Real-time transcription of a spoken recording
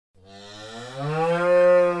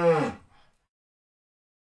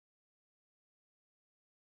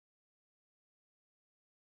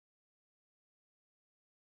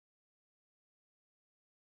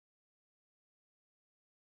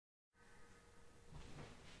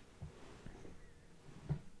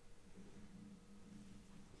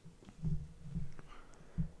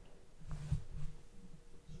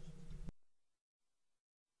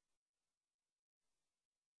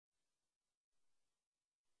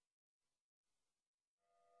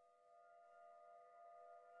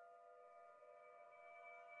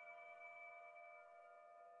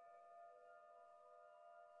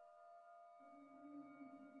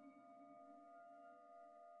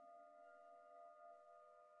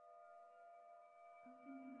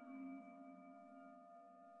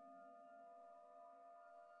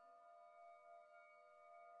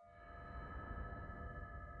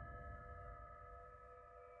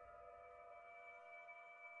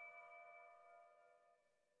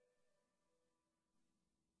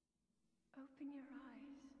Open your eyes.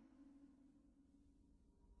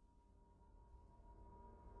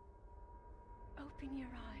 Open your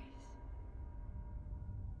eyes.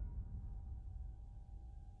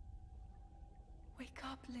 Wake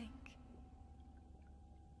up, Link.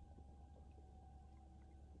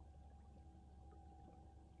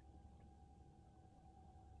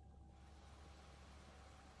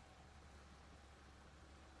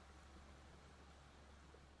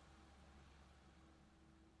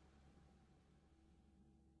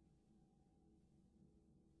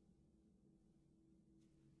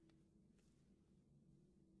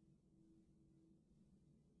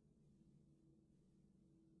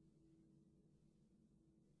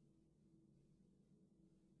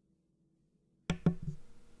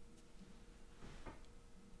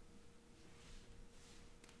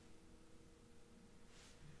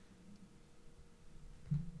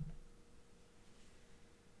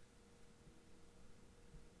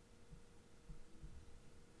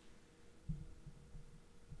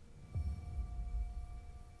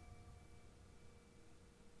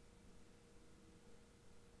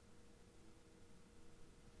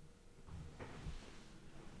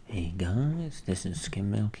 Hey guys, this is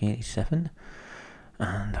Skimmed 87,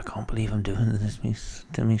 and I can't believe I'm doing this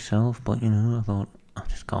to myself, but you know, I thought, I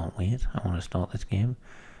just can't wait, I want to start this game.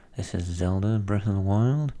 This is Zelda Breath of the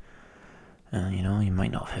Wild, and you know, you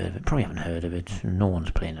might not have heard of it, probably haven't heard of it, no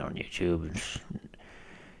one's playing it on YouTube, it's,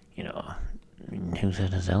 you know, who's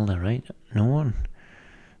heard of Zelda, right? No one.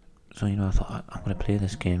 So you know, I thought, I'm going to play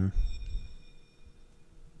this game,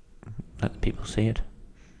 let the people see it.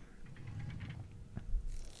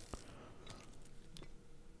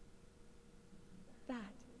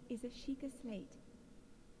 Is a Sheikah slate.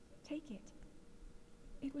 Take it.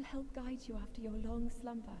 It will help guide you after your long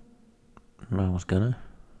slumber. I was gonna.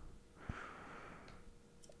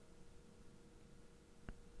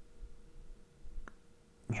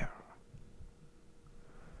 Yeah.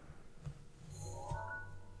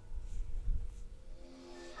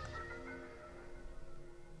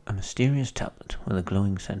 A mysterious tablet with a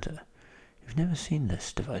glowing center. You've never seen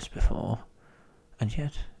this device before, and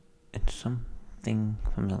yet it's something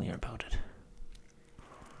familiar about it.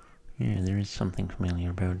 Yeah, there is something familiar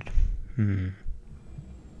about it. The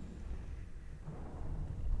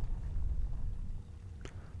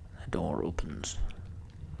door opens.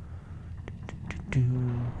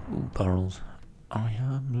 Ooh, barrels. I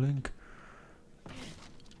am Link.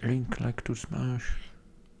 Link like to smash.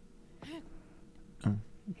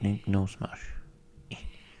 Link no smash.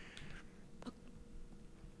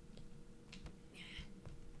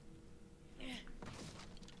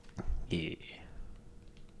 Yeah.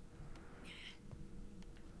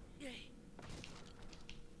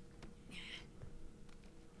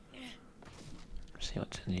 See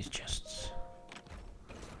what's in these chests.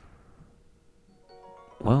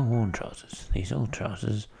 Well-worn trousers. These old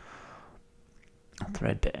trousers are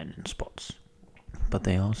threadbare in spots, but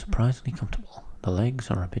they are surprisingly comfortable. The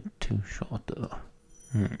legs are a bit too short though.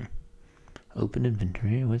 Open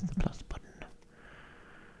inventory with the plus button.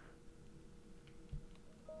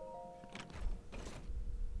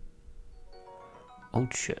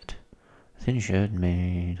 Old shirt. Thin shirt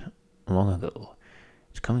made long ago.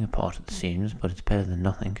 It's coming apart at the seams, but it's better than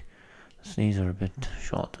nothing. The sleeves are a bit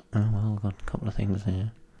short. Oh well, got a couple of things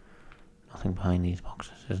there. Nothing behind these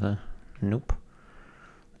boxes, is there? Nope.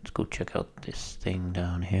 Let's go check out this thing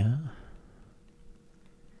down here.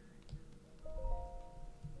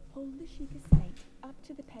 Hold the Sheikah slate up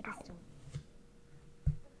to the pedestal.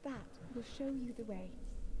 That will show you the way.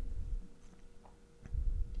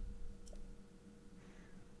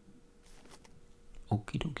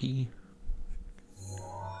 Okie dokie.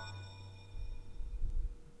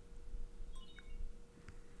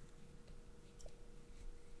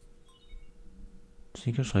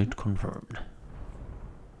 Seeker site confirmed.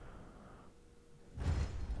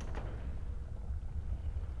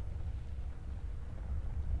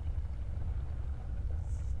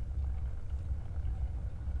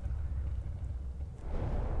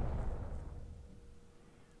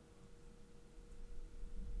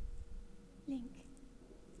 Link,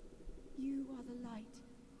 you are the light.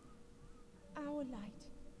 Our light.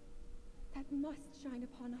 That must shine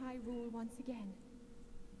upon Hyrule once again.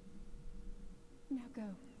 Now go.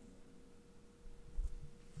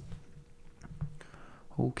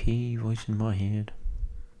 Okay, voice in my head.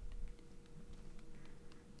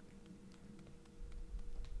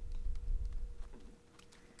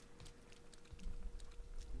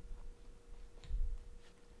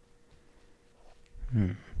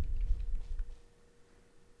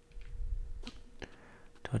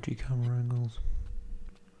 Dodgy camera angles.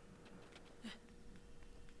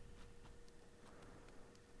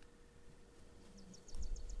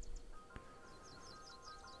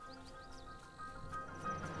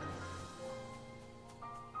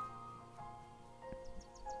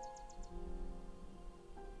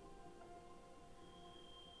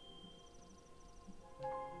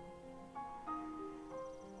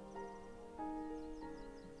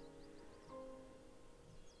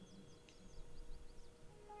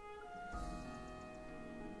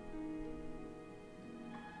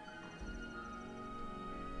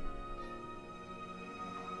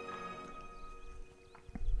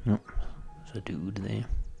 There's a dude there.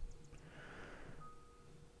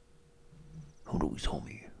 Hold on, saw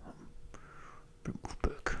me.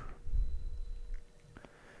 Book.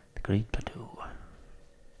 The Great Plateau.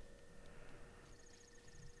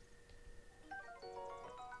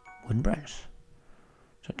 Wooden branch.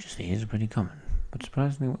 Such as these are pretty common, but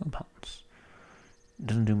surprisingly well balanced. It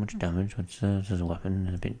doesn't do much damage, but serves as a weapon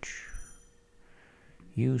in a pinch.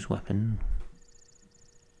 Use weapon.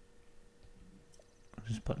 What's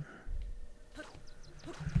this button?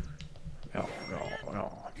 No.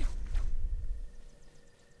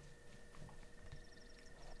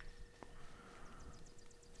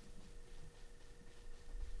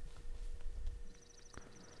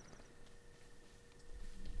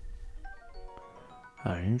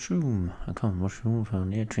 Iron shroom, a common mushroom found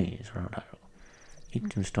near trees around Hyrule. Eat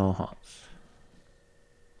to restore hearts.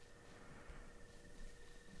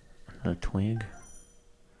 Another twig.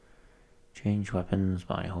 Change weapons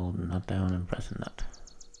by holding that down and pressing that.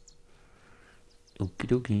 Okie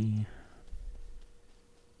dokie.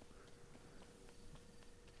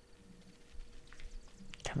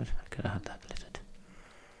 Damn it, I could have had that lizard.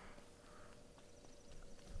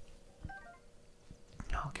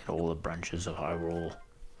 I'll get all the branches of Hyrule.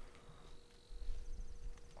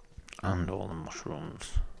 And all the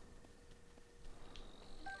mushrooms.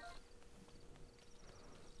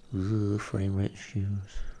 Ugh, frame rate issues.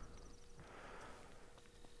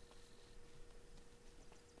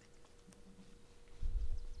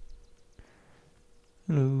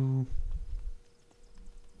 Hello.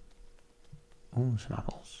 Oh, some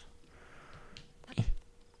apples.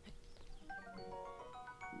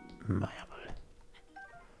 My apple.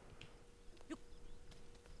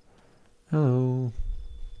 Hello.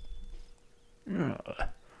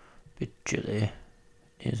 Bit chilly.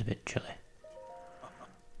 It is a bit chilly.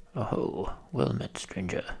 Oh, well met,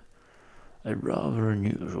 stranger. I'd rather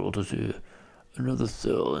unusual to see another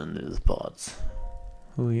soul in these parts.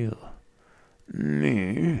 Who are you?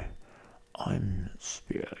 Me? I'm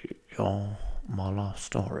Spear. You're my last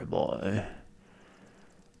story, boy.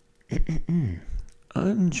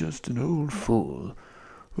 I'm just an old fool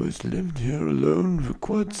who has lived here alone for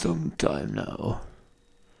quite some time now.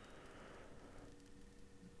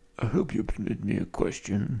 I hope you permit me a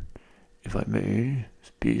question, if I may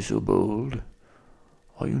be so bold.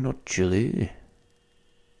 Are you not chilly?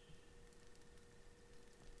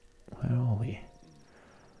 Where are we?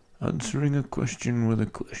 Answering a question with a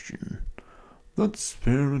question. That's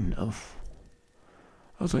fair enough.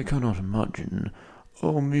 As I cannot imagine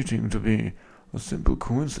our meeting to be a simple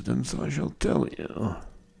coincidence, I shall tell you.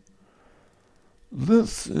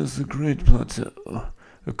 This is the Great Plateau.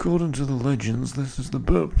 According to the legends, this is the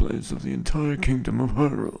birthplace of the entire kingdom of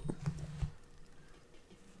Hyrule.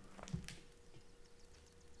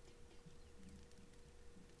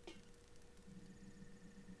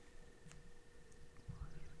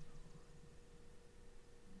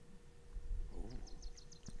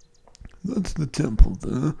 That's the temple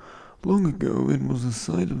there. Long ago it was the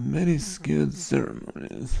site of many sacred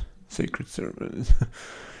ceremonies.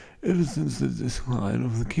 Ever since the decline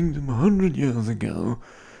of the kingdom 100 years ago,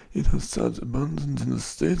 it has sat abandoned in a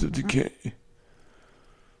state of decay.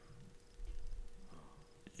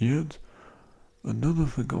 Yet, another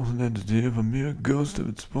forgotten entity of a mere ghost of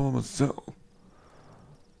its former self.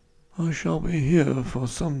 I shall be here for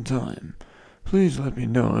some time. Please let me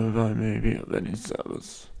know if I may be of any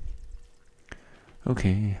service.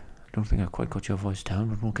 Okay, I don't think I quite got your voice down,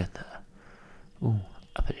 but we'll get there. Oh,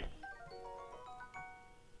 apple.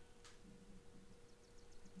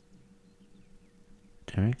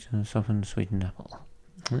 Direct and softened sweetened apple.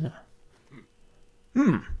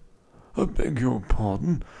 Yeah. I beg your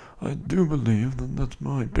pardon. I do believe that that's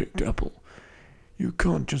my baked apple. You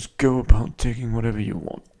can't just go about taking whatever you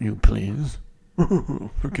want, you please.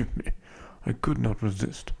 Forgive me. I could not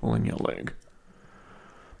resist pulling your leg.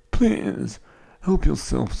 Please, help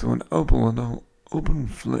yourself to an apple and I'll open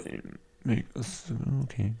flame. Make us...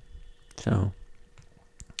 Okay. So,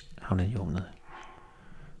 how did you open it?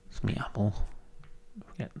 It's me apple.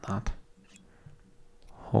 Forget that.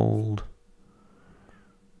 Hold.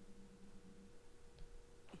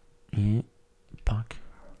 Yeah, back.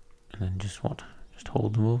 And then just what? Just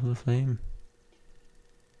hold them over the flame.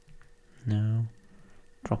 No.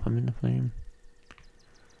 Drop them in the flame.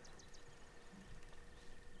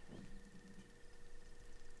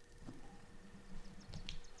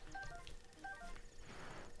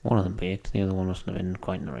 One of them baked, the other one must have been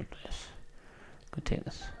quite in the right place. Could take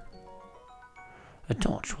this. A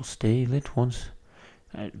torch will stay lit once,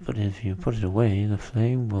 but if you put it away, the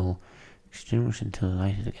flame will extinguish until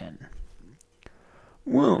lighted again.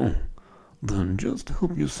 Well, then just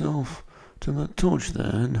help yourself to that torch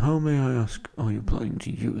there, and how, may I ask, are you planning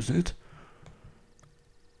to use it?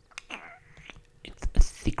 It's a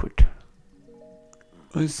secret.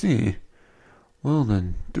 I see. Well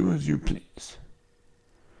then, do as you please.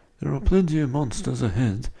 There are plenty of monsters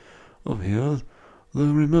ahead of here,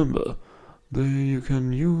 though remember, you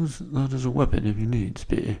can use that as a weapon if you needs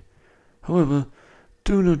be. However,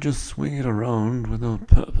 do not just swing it around without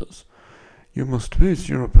purpose. You must face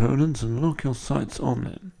your opponents and lock your sights on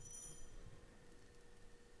them.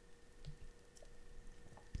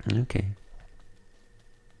 Okay.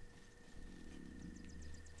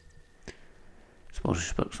 Suppose I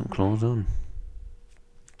should put some clothes on.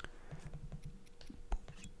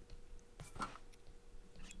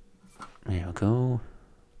 There we go.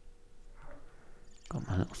 Got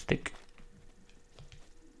my little stick.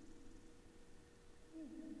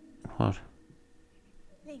 What?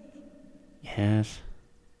 Link, Yes.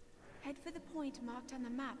 head for the point marked on the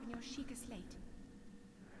map in your Sheikah slate.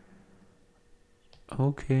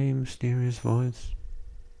 Okay, mysterious voice.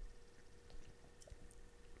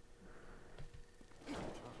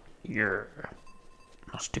 Yeah.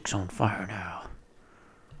 My stick's on fire now.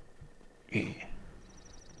 Yeah.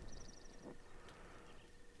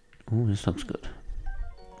 Oh, this looks good.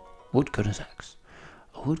 Woodcutter's axe.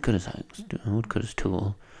 A woodcutter's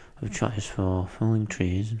tool of choice for felling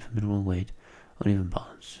trees and for minimal weight, uneven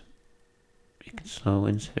balance. It can slow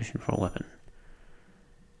insufficient for a weapon.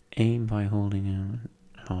 Aim by holding in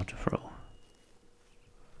hard to throw.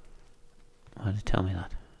 Why did it tell me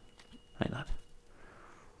that? Like that.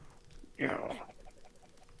 Yeah.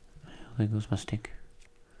 There goes my stick.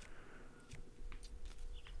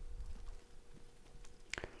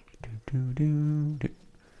 Do.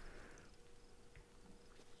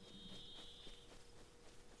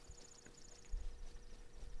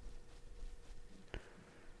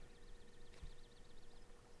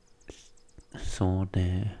 Sword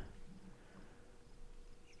there.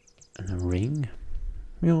 And a ring.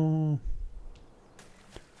 Yo.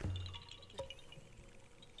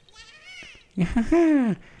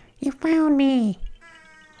 You found me.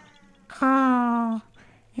 Oh,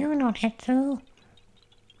 you're not Hetsu.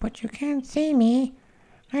 But you can't see me.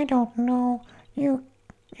 I don't know. You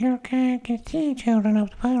can't see children of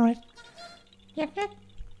the forest.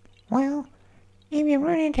 Well, if you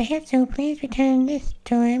run into Hetsu, please return this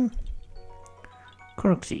to him.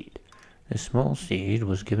 Korok seed. This small seed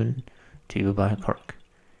was given to you by a Korok.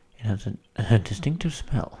 It has a distinctive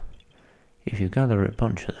smell. If you gather a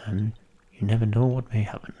bunch of them, you never know what may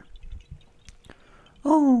happen.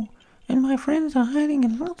 Oh, and my friends are hiding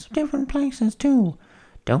in lots of different places too.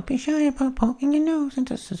 Don't be shy about poking your nose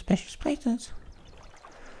into suspicious places.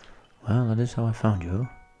 Well, that is how I found you.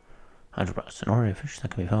 Hydrobrass, an ordinary fish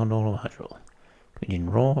that can be found all over Hydro. Can be eaten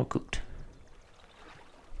raw or cooked.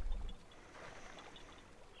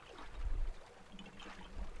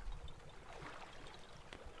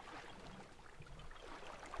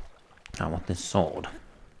 I want this sword.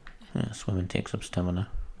 Yeah, swimming takes up stamina.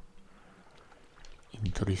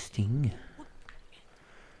 Interesting.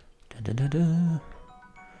 Da.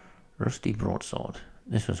 Rusty broadsword.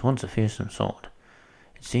 This was once a fearsome sword.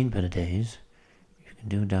 It's seen better days. You can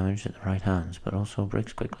do damage at the right hands, but also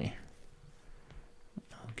breaks quickly.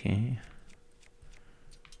 Okay.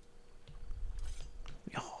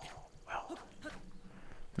 Oh, well.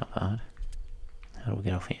 Not bad. How do we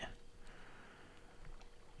get off here?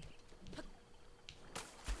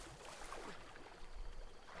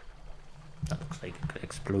 That looks like it could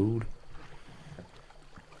explode.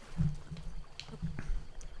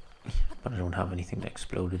 But I don't have anything to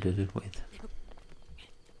explode it with.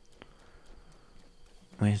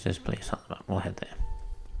 Where's this place on the map? We'll head there.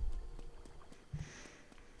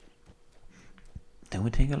 Then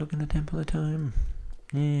we take a look in the temple at a time.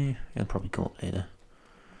 Yeah, he'll probably go up later.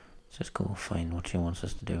 Let's just go find what she wants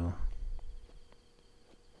us to do.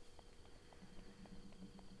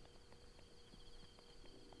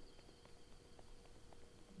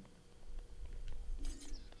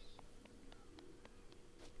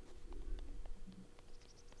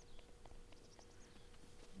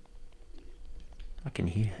 I can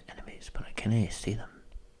hear enemies, but I can't see them.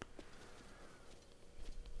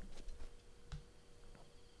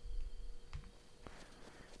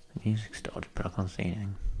 The music started, but I can't see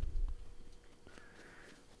anything.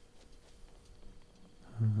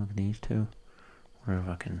 Oh, look at these two. Wonder if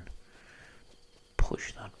I can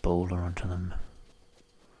push that boulder onto them.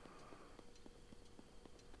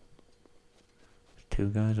 There's two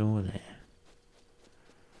guys over there.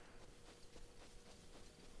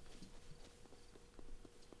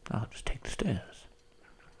 I'll just take the stairs.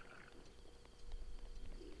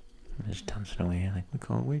 There's dance bounce it away like we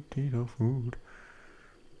can't wait to eat our food.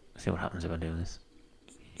 See what happens if I do this.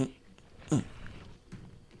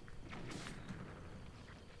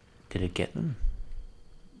 Did it get them?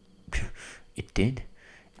 It did.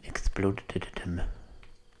 It exploded at him.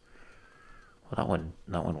 Well, that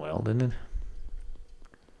went well, didn't it?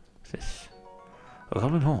 What's this? A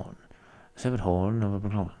goblin horn. A severed horn of a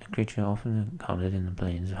goblin, a creature often encountered in the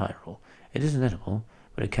plains of Hyrule. It isn't edible,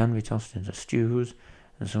 but it can be tossed into stews,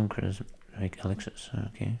 and some critters make elixirs.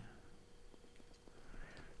 Okay.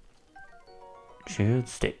 Shared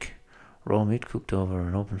stick. Raw meat cooked over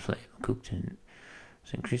an open flame. Cooked in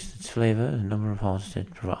to increase its flavour and number of hearts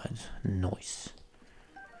it provides. Nice.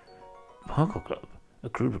 Parkour club. A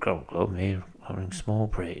crude gravel club made of covering small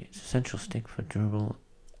prey. It's essential stick for durable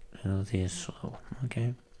ability is slow.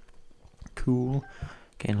 Okay. Cool.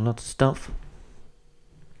 Getting lots of stuff.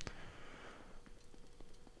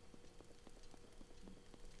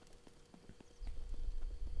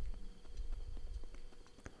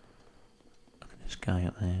 Look at this guy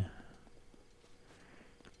up there.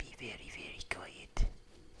 Be very, very quiet.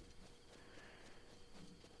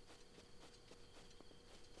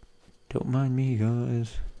 Don't mind me,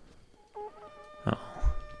 guys. Oh.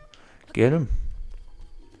 Get him.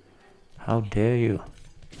 How dare you?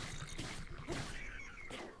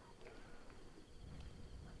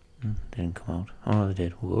 Didn't come out. Oh no, they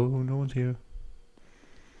did. Whoa, no one's here.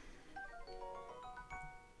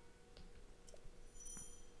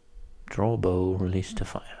 Draw bow, release to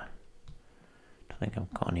fire. Don't think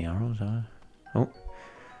I've got any arrows, have I? Oh,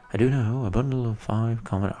 I do know. A bundle of 5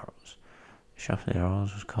 common arrows. The shaft of the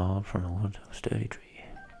arrows was carved from the wood of a sturdy tree.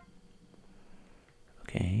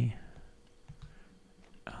 Okay.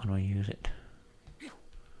 How do I use it?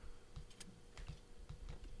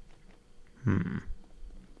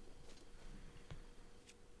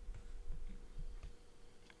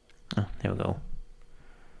 Oh, there we go.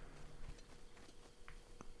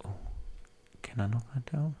 Oh, can I knock that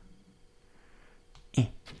down?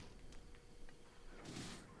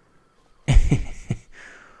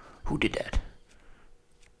 Who did that?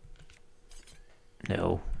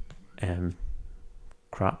 No.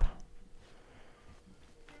 Crap.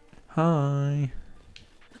 Hi.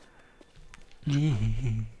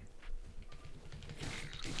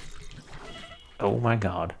 Oh my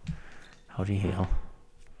god. How do you heal?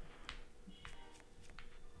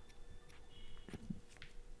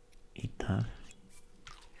 Eat that.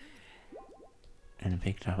 And a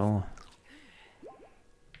big apple.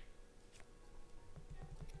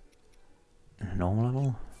 And a normal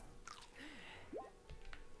apple.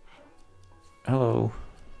 Hello.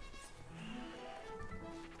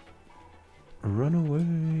 Run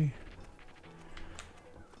away.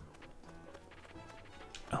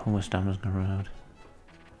 Oh, my stamina's gonna run out.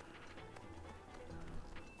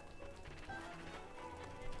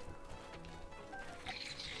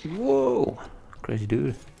 Whoa! Crazy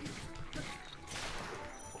dude.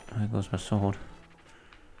 There goes my sword.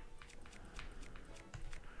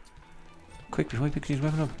 Quick, before he picks his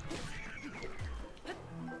weapon up.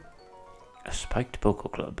 A spiked poker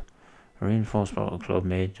club. A reinforced poker club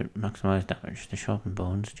made to maximize damage. To sharpen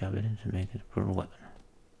bones, jab it in to make it a brutal weapon.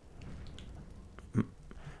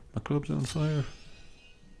 My club's on fire.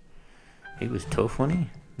 He was tough, wasn't he?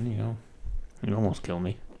 There you go. He almost killed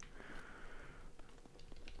me.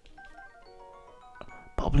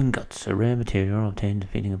 Boblin guts, a rare material obtained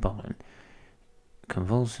defeating a boblin.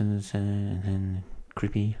 Convulsions and then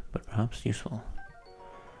creepy, but perhaps useful.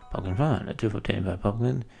 Boblin fan, a tooth obtained by a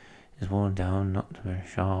boblin, is worn down, not very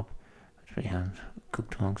sharp, but pretty hand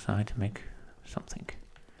cooked alongside to make something.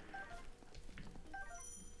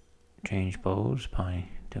 Change bows by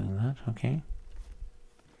doing that, okay.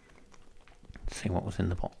 Let's see what was in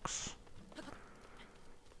the box.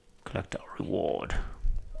 Collect our reward.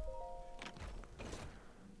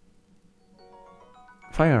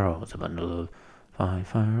 Fire arrows, a bundle of 5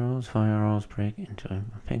 fire arrows. Fire arrows break into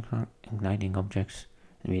pink igniting objects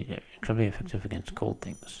and be incredibly effective against cold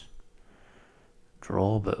things.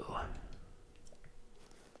 Draw bow.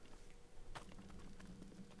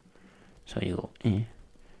 So you go then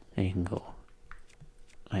you can go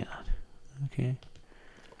like that. Okay.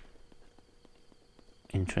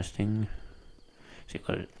 Interesting. So you've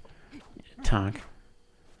got to attack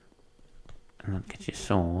and that gets your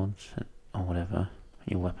swords or whatever,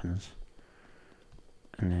 your weapons,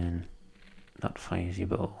 and then that fires your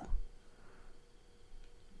bow,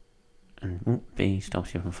 and B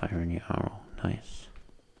stops you from firing your arrow. Nice.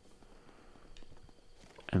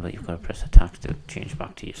 And but you've got to press attack to change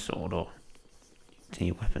back to your sword or to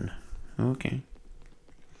your weapon. Okay.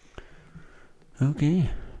 Okay.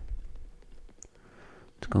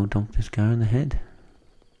 Let's go dunk this guy in the head.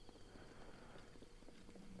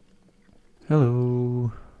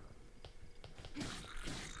 Hello.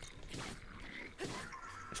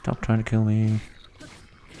 Stop trying to kill me.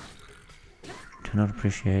 Do not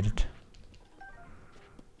appreciate it.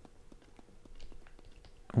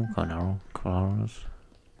 Oh, got an arrow. Couple arrows.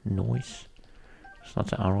 Nice. There's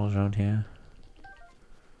lots of arrows around here.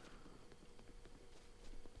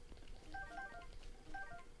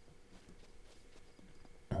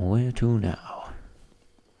 Where to now?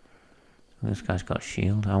 This guy's got a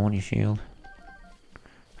shield. I want your shield.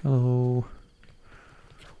 Hello.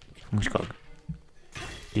 He's got a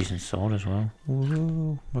decent sword as well.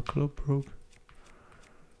 Whoa, my club broke.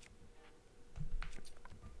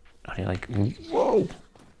 How do you like? Whoa!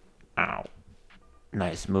 Ow!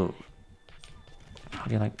 Nice move. How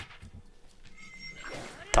do you like?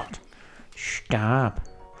 Dot. Stop.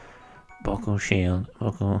 Buckle shield.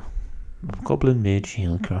 Buckle. Goblin made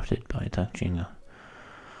shield crafted by attaching a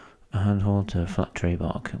handhold to a flat tree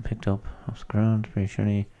bark picked up off the ground. Pretty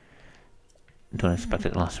shiny. Don't expect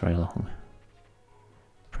it to last very long.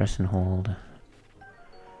 Press and hold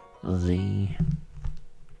the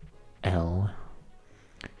L.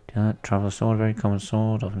 Do that. Traveler sword, very common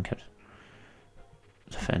sword, often kept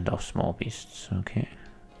to fend off small beasts. Okay.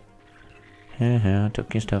 I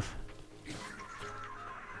took your stuff.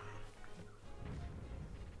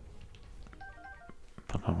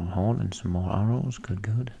 Put on a horn and some more arrows. Good,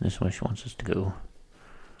 good. This is where she wants us to go.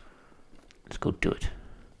 Let's go do it.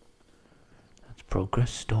 That's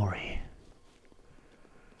progress story.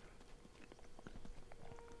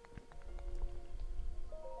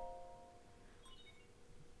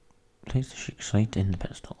 Place the chic slate in the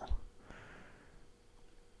pedestal.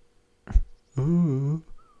 Oh,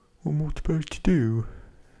 what am I supposed to do?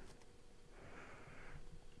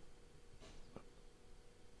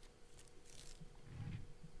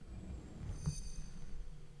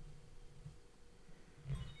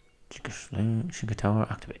 Sugar tower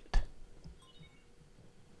activate.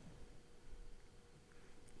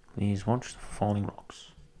 Please watch the falling rocks.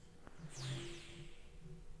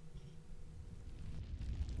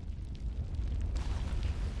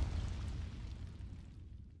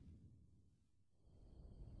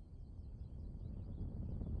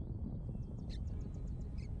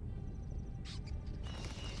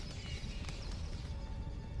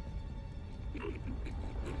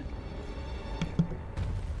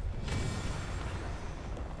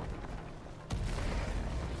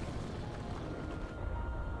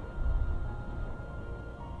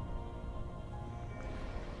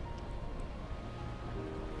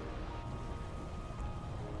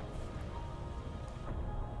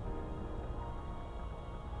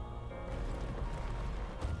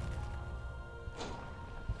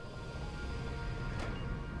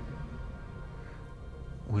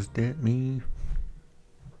 Was that me?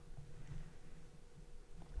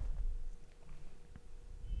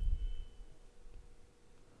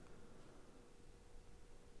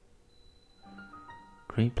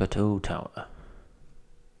 Great Plateau Tower.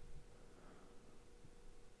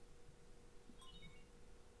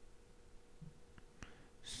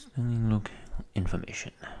 Stunning look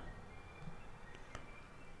information.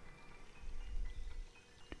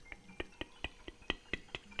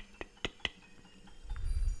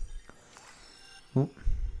 Oh.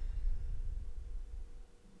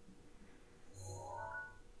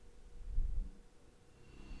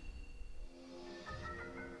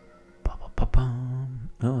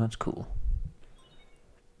 Oh, that's cool.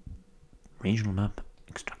 Regional map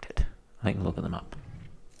extracted. I like the look of the map.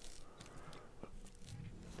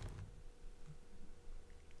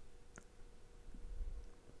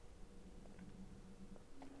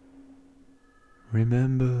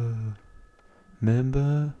 Remember.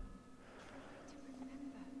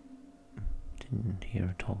 Didn't hear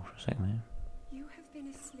her talk for a second there. You have been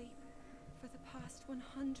asleep for the past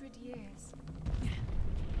 100 years.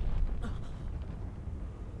 The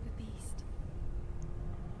beast.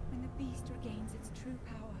 When the beast regains its true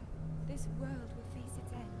power, this world will face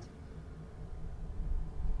its end.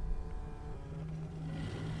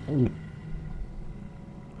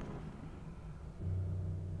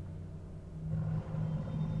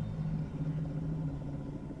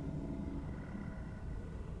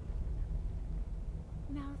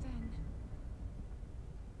 Now then,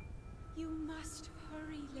 you must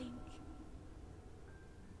hurry, Link.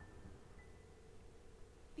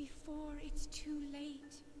 Before it's too late.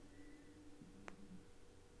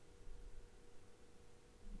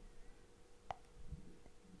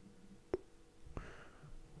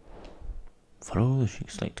 Follow the chic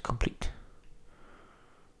slate complete.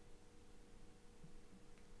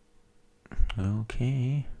 Oh,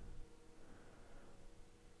 Okay.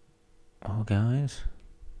 Well, guys,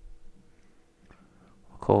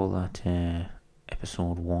 we'll call that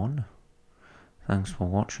episode 1. Thanks for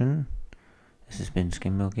watching. This has been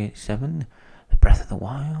Skimmed 87, The Breath of the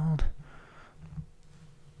Wild.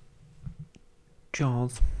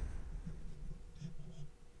 Jaws.